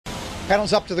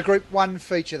Panels up to the Group 1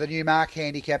 feature, the Newmark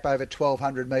handicap over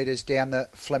 1,200 metres down the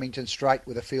Flemington Straight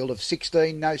with a field of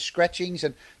 16, no scratchings.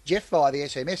 And Jeff, via the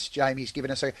SMS, Jamie's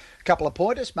given us a couple of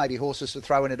pointers, maybe horses to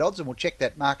throw in at odds, and we'll check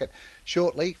that market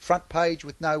shortly. Front page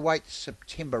with no weight,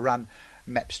 September run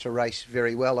maps to race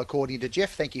very well, according to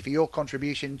Jeff. Thank you for your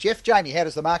contribution. Jeff, Jamie, how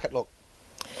does the market look?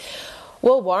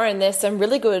 Well, Warren, there's some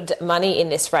really good money in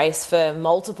this race for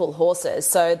multiple horses.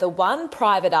 So the one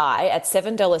Private Eye at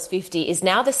 $7.50 is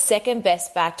now the second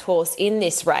best backed horse in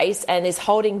this race and is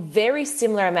holding very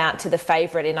similar amount to the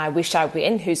favourite in I Wish I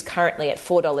Win, who's currently at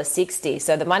 $4.60.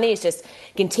 So the money is just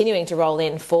continuing to roll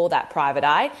in for that Private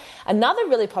Eye. Another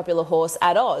really popular horse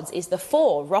at odds is the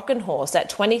 4 Rockin' Horse at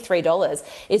 $23,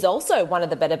 is also one of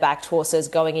the better backed horses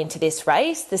going into this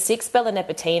race. The 6 Bella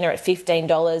Nepotina at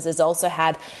 $15 has also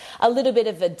had a little bit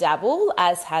of a dabble,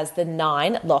 as has the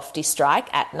 9 Lofty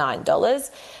Strike at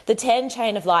 $9. The 10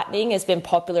 Chain of Lightning has been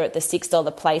popular at the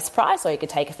 $6 place price, or you could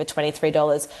take it for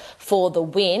 $23 for the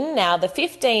win. Now, the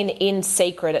 15 In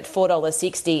Secret at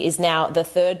 $4.60 is now the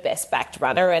third best backed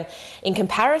runner, and in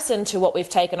comparison to what we've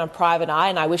taken on Private Eye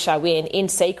and I Wish I Win, In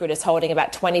Secret is holding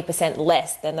about 20%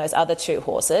 less than those other two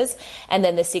horses. And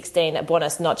then the 16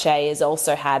 Buenos Noches has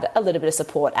also had a little bit of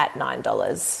support at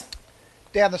 $9.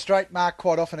 Down the straight, Mark,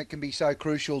 quite often it can be so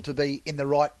crucial to be in the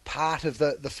right part of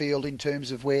the field in terms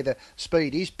of where the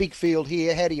speed is. Big field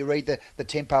here. How do you read the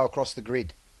tempo across the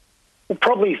grid? Well,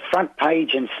 probably Front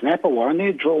Page and Snapper, Warren.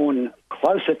 They're drawn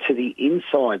closer to the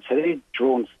inside, so they're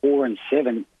drawn 4 and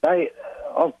 7.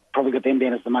 I've probably got them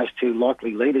down as the most two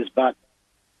likely leaders, but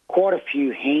quite a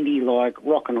few handy, like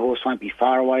Rockin' Horse won't be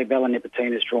far away. Bella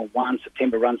Nepotina's drawn 1.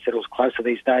 September Run settles closer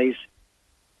these days.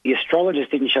 The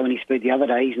Astrologist didn't show any speed the other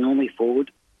day. He's normally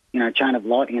forward. Chain of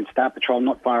Lightning and Star Patrol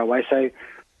not far away. So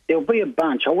there'll be a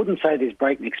bunch. I wouldn't say there's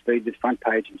breakneck speed with Front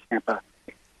Page and Snapper.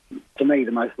 To me,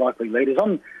 the most likely leaders.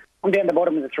 I'm down the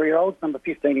bottom of the 3-year-olds, number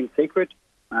 15 In Secret.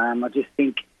 I just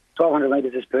think 1,200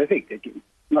 metres is perfect. The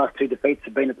last 2 defeats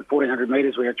have been at the 1,400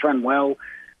 metres where it's run well.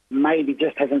 Maybe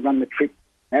just hasn't run the trip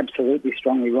absolutely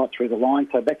strongly right through the line.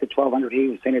 So back to 1,200 here,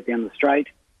 we've seen it down the straight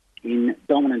in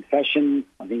dominant fashion.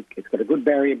 I think it's got a good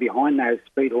barrier behind those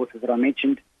speed horses that I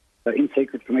mentioned. So In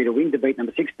Secret for me to win, to beat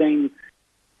number 16,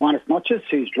 Buenos Noches,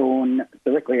 who's drawn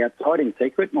directly outside In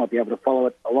Secret, might be able to follow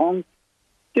it along.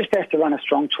 Just has to run a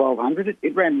strong 1,200.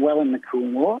 It ran well in the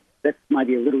Coolmore. That's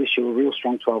maybe a little issue, a real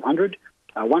strong 1,200.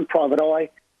 One Private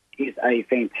Eye is a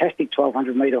fantastic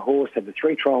 1,200-metre horse. Had the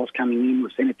 3 trials coming in.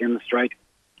 We've seen it down the straight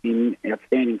in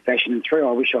outstanding fashion. And 3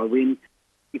 I Wish I Win.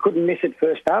 You couldn't miss it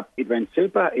first up. It ran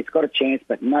super. It's got a chance,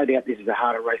 but no doubt this is a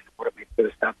harder race than what it met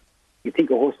first up. You'd think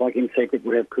a horse like In Secret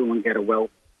would have Coolangatta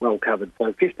well covered.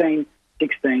 So 15,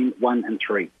 16, 1 and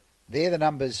 3. They're the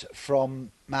numbers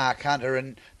from Mark Hunter.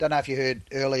 And don't know if you heard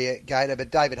earlier, Gator,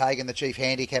 but David Hagan, the chief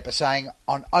handicapper, saying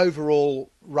on overall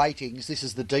ratings, this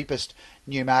is the deepest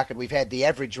Newmarket we've had. The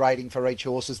average rating for each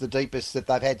horse is the deepest that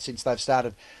they've had since they've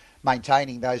started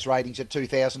maintaining those ratings at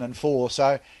 2004.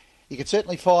 So you could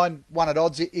certainly find one at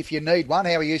odds if you need one.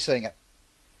 How are you seeing it?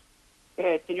 Yeah,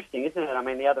 it's interesting, isn't it? I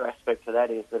mean, the other aspect to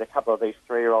that is that a couple of these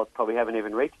 3-year-olds probably haven't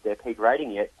even reached their peak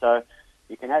rating yet, so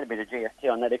you can add a bit of GST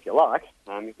on that if you like,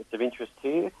 if it's of interest to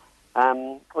you.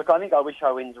 Look, I think I Wish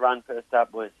I Win's run first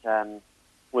up was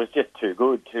just too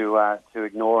good to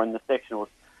ignore, and the sectionals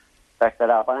back that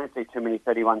up. I don't see too many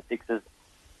 31-6s in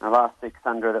the last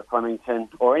 600 at Flemington,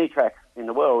 or any track in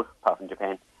the world, apart from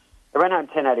Japan. He ran home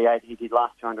 10.88, he did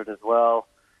last 200 as well.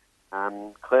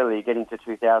 Clearly getting to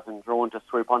 2,000, drawn to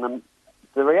swoop on them.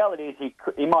 The reality is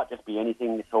he might just be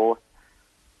anything, this horse.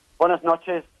 Buenos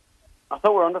Noches, I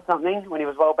thought we were onto something when he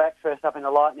was well back first up in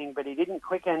the Lightning, but he didn't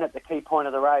quicken at the key point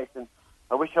of the race, and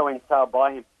I Wish I Win sailed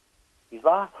by him. His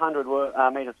last 100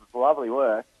 metres was lovely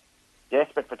work.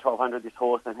 Desperate for 1,200, this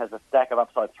horse, and has a stack of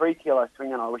upside 3 kilo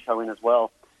swing, and I Wish I Win as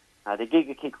well. The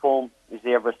Giga Kick form is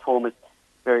the Everest form, is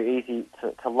very easy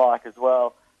to like as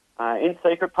well. In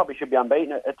Secret probably should be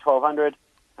unbeaten at 1,200.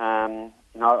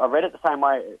 I read it the same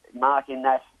way, Mark, in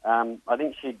that I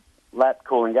think she'd lap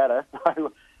Coolangatta,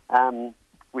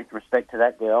 with respect to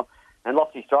that girl. And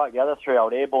Lofty Strike, the other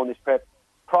 3-year-old airborne this prep.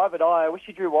 Private Eye, I wish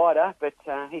he drew wider, but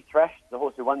he thrashed the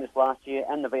horse who won this last year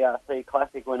and the VRC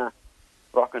Classic winner,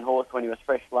 Rockin' Horse, when he was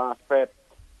fresh last prep.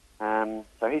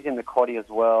 So he's in the quaddie as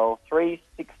well. 3,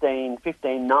 16,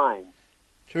 15, 9.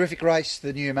 Terrific race,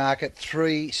 the Newmarket.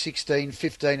 3, 16,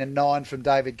 15 and 9 from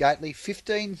David Gately.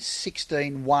 15,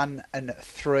 16, 1 and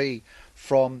 3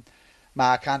 from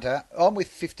Mark Hunter. I'm with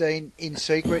 15 In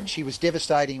Secret. She was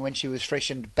devastating when she was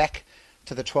freshened back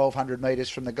to the 1,200 metres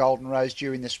from the Golden Rose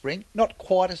during the spring. Not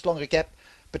quite as long a gap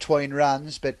between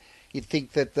runs, but you'd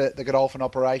think that the Godolphin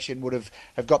operation would have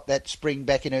got that spring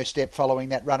back in her step following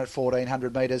that run at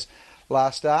 1,400 metres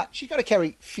last start. She's got to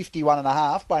carry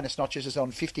 51.5. Bonus Notches is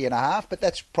on 50.5, but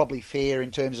that's probably fair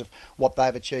in terms of what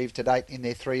they've achieved to date in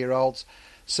their 3-year-olds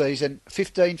season.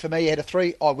 15 for me, ahead of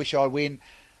 3. I Wish I Win.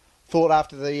 Thought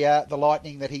after the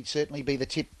Lightning that he'd certainly be the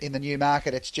tip in the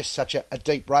Newmarket. It's just such a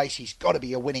deep race. He's got to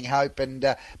be a winning hope,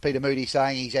 and Peter Moody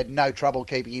saying he's had no trouble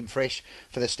keeping him fresh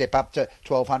for the step up to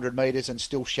 1,200 metres and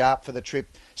still sharp for the trip.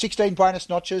 16 Bonus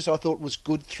Notches I thought was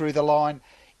good through the line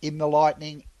in the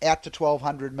Lightning, out to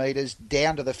 1,200 metres,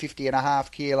 down to the 50.5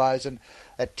 kilos, and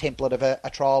that template of a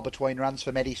trial between runs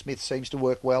for Maddie Smith seems to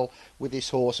work well with this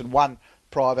horse. And 1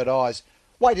 Private Eyes,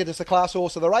 weighted as the class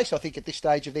horse of the race. I think at this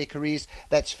stage of their careers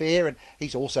that's fair, and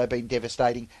he's also been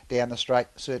devastating down the straight.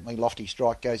 Certainly Lofty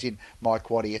Strike goes in my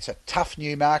quaddie. It's a tough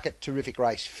Newmarket, terrific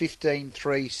race. 15,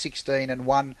 3, 16 and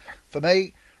 1 for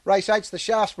me. Race 8's the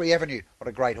Shaftesbury Avenue. What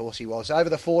a great horse he was.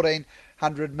 Over the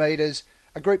 1,400 metres,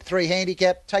 a Group 3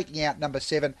 handicap, taking out number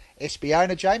 7,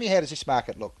 Espiona. Jamie, how does this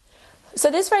market look? So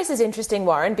this race is interesting,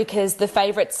 Warren, because the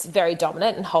favourite's very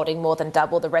dominant and holding more than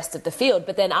double the rest of the field.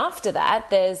 But then after that,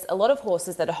 there's a lot of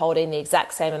horses that are holding the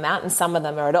exact same amount, and some of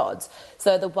them are at odds.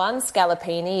 So the 1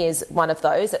 Scalapini is one of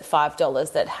those at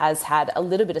 $5 that has had a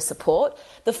little bit of support.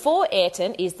 The 4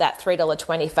 Ayrton is that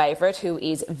 $3.20 favourite who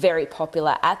is very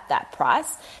popular at that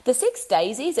price. The 6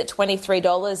 Daisies at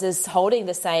 $23 is holding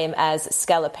the same as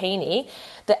Scalapini.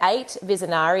 The 8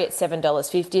 Visionari at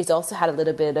 $7.50 has also had a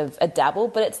little bit of a dabble,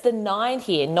 but it's the 9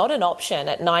 here, not an option,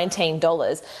 at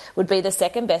 $19, would be the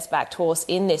second best backed horse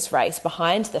in this race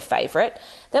behind the favourite.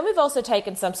 Then we've also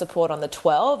taken some support on the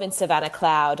 12 in Savannah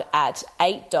Cloud at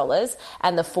 $8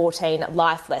 and the 14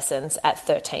 Life Lessons at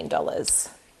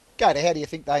 $13. Gator, how do you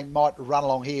think they might run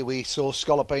along here? We saw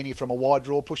Scalapini from a wide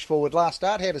draw push forward last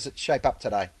start. How does it shape up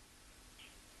today?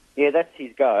 Yeah, that's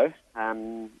his go,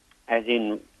 as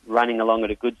in running along at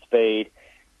a good speed.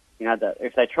 You know,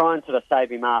 if they try and sort of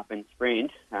save him up and sprint,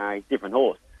 he's a different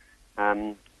horse.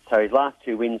 So his last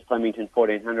 2 wins, Flemington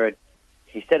 1,400,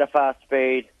 he set a fast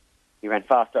speed, he ran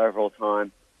fast overall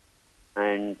time,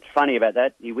 and funny about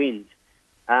that, he wins.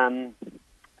 So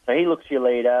he looks your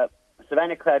leader.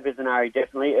 Savannah Cloud, Visionari,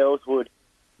 definitely. Earlswood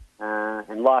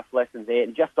and Life Lessons,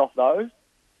 Ayrton, just off those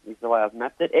is the way I've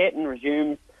mapped it. Ayrton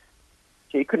resumes.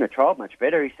 Gee, he couldn't have trialled much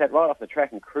better. He sat right off the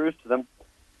track and cruised to them.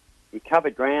 He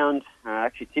covered ground.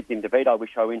 Actually tipped him to beat I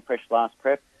Wish I Win fresh last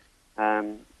prep.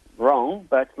 Wrong,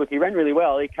 but look, he ran really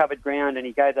well. He covered ground and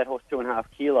he gave that horse 2.5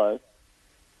 kilos.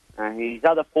 His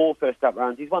other 4 first up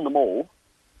runs, he's won them all.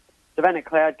 Savannah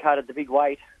Cloud carted the big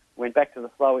weight, went back to the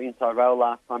slower inside rail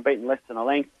last time, beaten less than a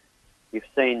length. You've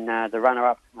seen the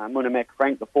runner-up, Munamek,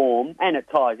 frank the form, and it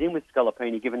ties in with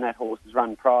Scalapini, given that horse's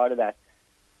run prior to that.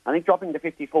 I think dropping to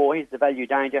 54, here's the value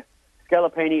danger.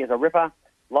 Scalapini is a ripper.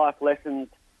 Life Lessons,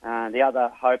 the other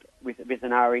hope with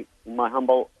Visionari, in my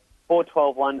humble, 4,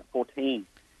 12, 1, 14.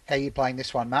 How are you playing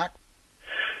this one, Mark?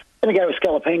 I'm going to go with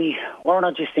Scalapini. Warren,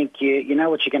 I just think you know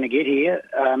what you're going to get here.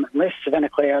 Unless Savannah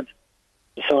Cloud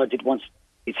decides it wants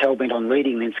its hell-bent on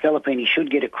leading, then Scalapini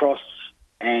should get across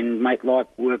and make light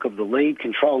work of the lead,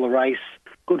 control the race.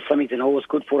 Good Flemington horse,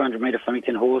 good 400-metre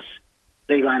Flemington horse.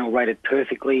 D-Lane will rate it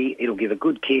perfectly. It'll give a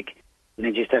good kick, and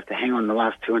then just have to hang on the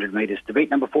last 200 metres to beat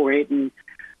number 4, Ayrton.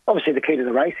 Obviously, the key to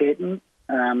the race, Ayrton.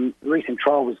 The recent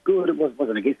trial was good. It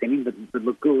wasn't against anything, but it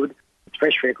looked good. Its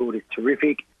fresh record is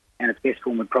terrific, and its best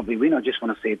form would probably win. I just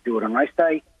want to see it do it on race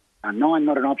day. 9,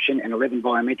 not an option, and 11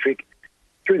 biometric.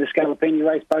 Through the Scalapini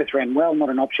race, both ran well, not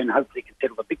an option. Hopefully can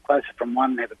settle a bit closer from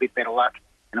 1, have a bit better luck.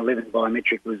 And 11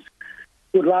 biometric was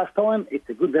good last time. It's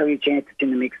a good value chance. It's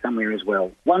in the mix somewhere as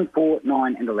well. 1, 4,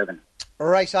 9 and 11.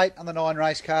 Race 8 on the 9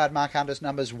 race card. Mark Hunter's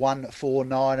numbers 1, 4,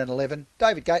 9 and 11.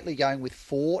 David Gately going with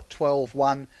 4, 12,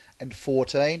 1 and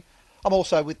 14. I'm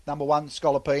also with number 1,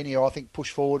 Scalapini, who I think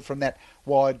push forward from that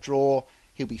wide draw.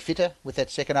 He'll be fitter with that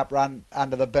second up run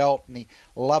under the belt, and he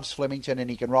loves Flemington, and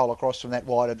he can roll across from that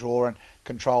wider draw and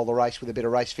control the race with a bit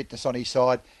of race fitness on his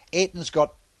side. Ayrton's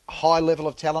got high level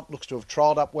of talent, looks to have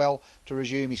trialled up well to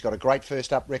resume. He's got a great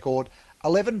first up record.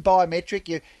 11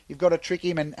 biometric, you've got to trick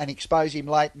him and expose him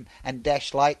late and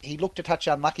dash late. He looked a touch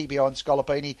unlucky behind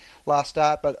Scalapini last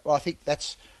start, but I think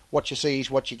that's what you see is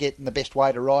what you get, and the best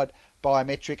way to ride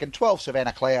biometric. And 12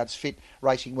 Savannah Clouds fit,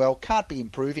 racing well, can't be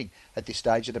improving at this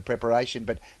stage of the preparation,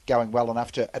 but going well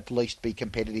enough to at least be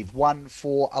competitive. 1,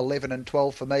 4, 11 and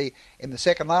 12 for me in the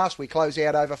second last. We close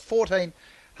out over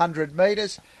 1,400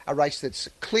 metres, a race that's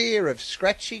clear of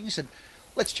scratchings, and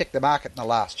let's check the market in the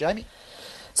last, Jamie.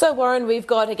 So, Warren, we've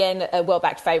got, again, a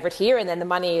well-backed favourite here, and then the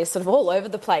money is sort of all over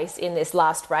the place in this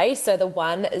last race. So the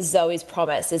 1, Zoe's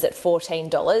Promise, is at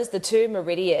 $14. The 2,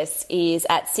 Meridius, is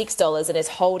at $6 and is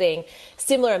holding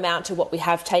similar amount to what we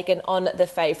have taken on the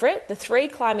favourite. The 3,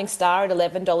 Climbing Star, at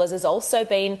 $11 has also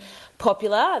been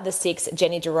popular. The 6,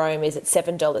 Jenny Jerome, is at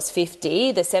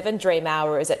 $7.50. The 7, Dream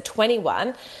Hour, is at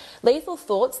 $21. Lethal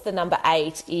Thoughts, the number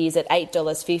 8, is at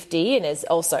 $8.50 and is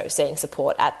also seeing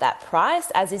support at that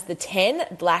price, as is the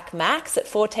 10, Black Max, at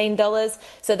 $14.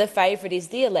 So the favourite is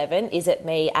the 11, Is It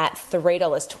Me, at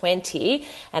 $3.20.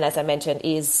 And as I mentioned,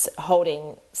 is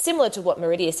holding similar to what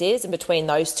Meridius is, and between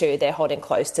those two, they're holding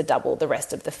close to double the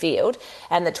rest of the field.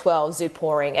 And the 12,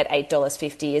 Zooporing, at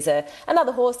 $8.50 is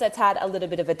another horse that's had a little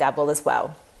bit of a dabble as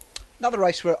well. Another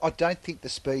race where I don't think the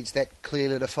speed's that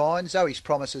clearly defined. Zoe's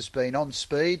Promise has been on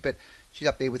speed, but she's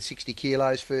up there with 60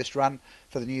 kilos first run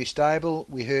for the new stable.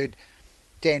 We heard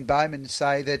Dan Bowman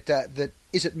say that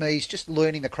Is It Me's just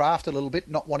learning the craft a little bit,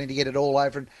 not wanting to get it all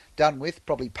over and done with,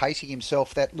 probably pacing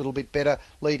himself that little bit better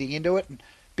leading into it. And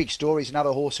Big Story's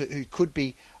another horse who could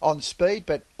be on speed,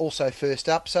 but also first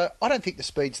up. So I don't think the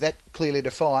speed's that clearly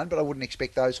defined, but I wouldn't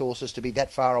expect those horses to be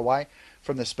that far away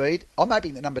from the speed. I'm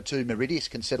hoping that number 2, Meridius,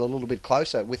 can settle a little bit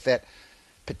closer with that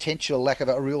potential lack of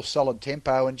a real solid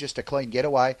tempo and just a clean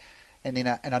getaway and in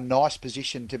a nice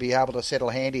position to be able to settle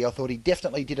handy. I thought he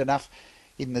definitely did enough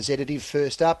in the Sedative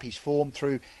first up. His form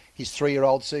through his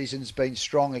 3-year-old season's been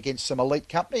strong against some elite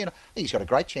company, and I think he's got a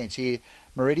great chance here,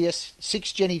 Meridius.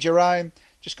 6, Jenny Jerome,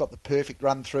 just got the perfect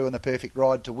run through and the perfect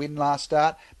ride to win last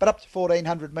start, but up to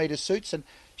 1,400 metres suits, and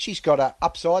she's got a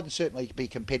upside and certainly be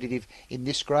competitive in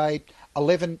this grade.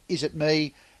 11, Is It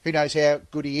Me? Who knows how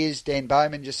good he is? Dan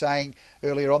Bowman just saying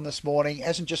earlier on this morning,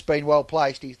 hasn't just been well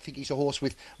placed. He think he's a horse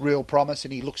with real promise,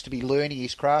 and he looks to be learning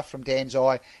his craft from Dan's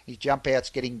eye. His jump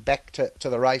out's getting back to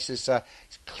the races. So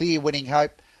it's clear winning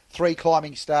hope. 3,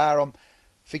 Climbing Star. I'm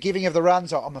forgiving of the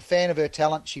runs. I'm a fan of her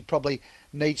talent. She probably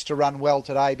needs to run well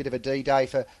today. A bit of a D-day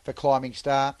for Climbing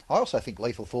Star. I also think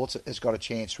Lethal Thoughts has got a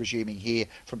chance resuming here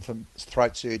from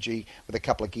throat surgery with a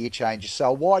couple of gear changes. So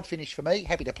a wide finish for me.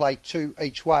 Happy to play 2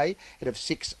 each way out of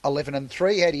 6, 11 and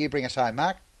 3. How do you bring us home,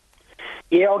 Mark?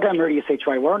 Yeah, I'll go Meridius each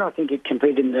way, Warren. I think it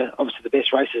competed in obviously the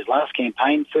best races last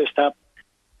campaign. First up,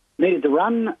 needed the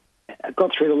run,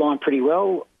 got through the line pretty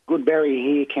well. Good barrier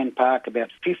here, can park about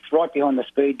 5th, right behind the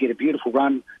speed, get a beautiful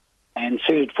run, and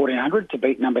suited 1,400 to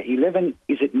beat number 11,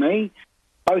 Is It Me?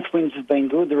 Both wins have been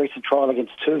good. The recent trial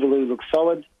against Tuvalu looks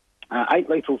solid. 8,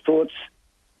 Lethal Thoughts.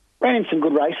 Ran in some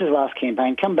good races last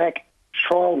campaign. Come back,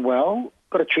 trialled well.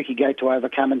 Got a tricky gate to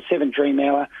overcome. And 7, Dream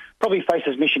Hour. Probably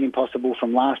faces Mission Impossible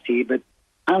from last year, but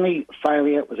only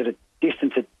failure was at a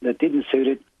distance that didn't suit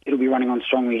it. It'll be running on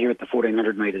strongly here at the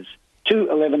 1,400 metres. 2,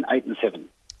 11, 8 and 7.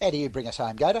 How do you bring us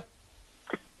home, Gator?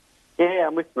 Yeah,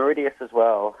 I'm with Meridius as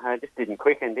well. Just didn't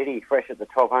quicken, did he? Fresh at the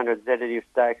 1,200 Sedative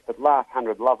Stakes, but last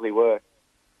 100, lovely work.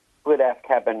 Split out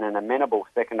cabin and amenable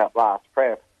second up last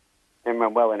prep. Then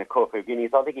ran well in a Corfu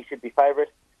Guineas. I think he should be favourite.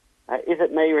 Is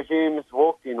It Me resumes,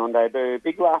 walked in on debut.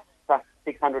 Big last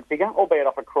 600 figure, albeit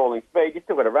off a crawling speed. You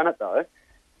still got to run it though.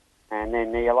 And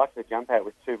then you like the jump out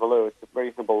with Tuvalu. It's a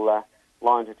reasonable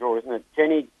line to draw, isn't it?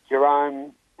 Jenny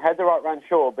Jerome had the right run,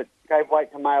 sure, but gave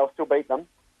weight to Mail, still beat them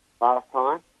last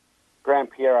time.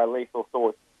 Grand Piero, Lethal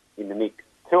Thoughts in the mix.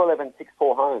 2, 11, 6,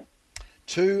 4 home.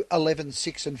 2, 11,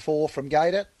 6 and 4 from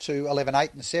Gator. 2, 11,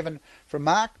 8 and 7 from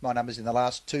Mark. My numbers in the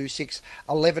last 2, 6,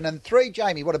 11 and 3.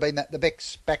 Jamie, what have been the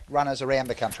best backed runners around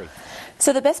the country?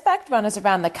 So the best backed runners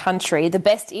around the country, the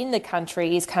best in the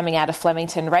country is coming out of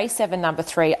Flemington. Race 7, number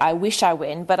 3, I Wish I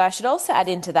Win. But I should also add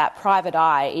into that, Private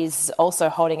Eye is also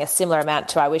holding a similar amount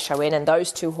to I Wish I Win. And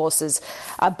those two horses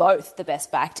are both the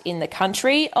best backed in the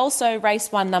country. Also, race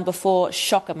 1, number 4,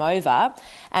 Shock 'Em Over.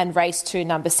 And race 2,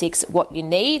 number 6, What You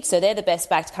Need. So they're the best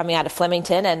backed coming out of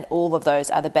Flemington, and all of those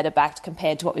are the better backed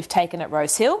compared to what we've taken at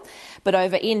Rose Hill. But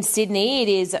over in Sydney, it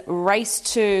is race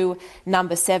 2,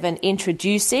 number 7,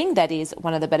 Introducing. That is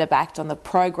one of the better backed on the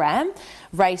program.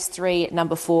 Race 3,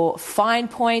 number 4, Fine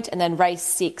Point. And then race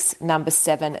 6, number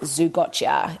 7,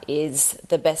 Zugotcha is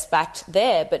the best backed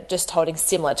there, but just holding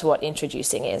similar to what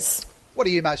Introducing is. What are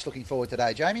you most looking forward to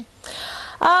today, Jamie?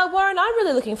 Warren, I'm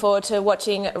really looking forward to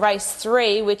watching race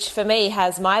 3, which for me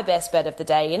has my best bet of the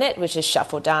day in it, which is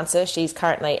Shuffle Dancer. She's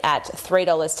currently at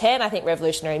 $3.10. I think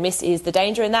Revolutionary Miss is the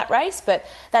danger in that race, but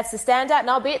that's the standout, and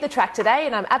I'll be at the track today,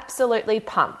 and I'm absolutely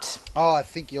pumped. Oh, I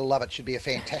think you'll love it. Should be a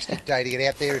fantastic day to get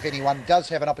out there. If anyone does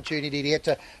have an opportunity to get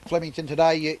to Flemington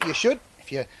today, you should.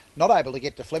 If you're not able to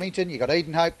get to Flemington, you've got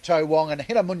Edenhope, Towong and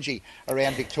Hillamungi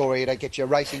around Victoria to get your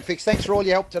racing fix. Thanks for all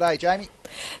your help today, Jamie.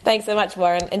 Thanks so much,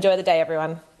 Warren. Enjoy the day,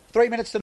 everyone. 3 minutes to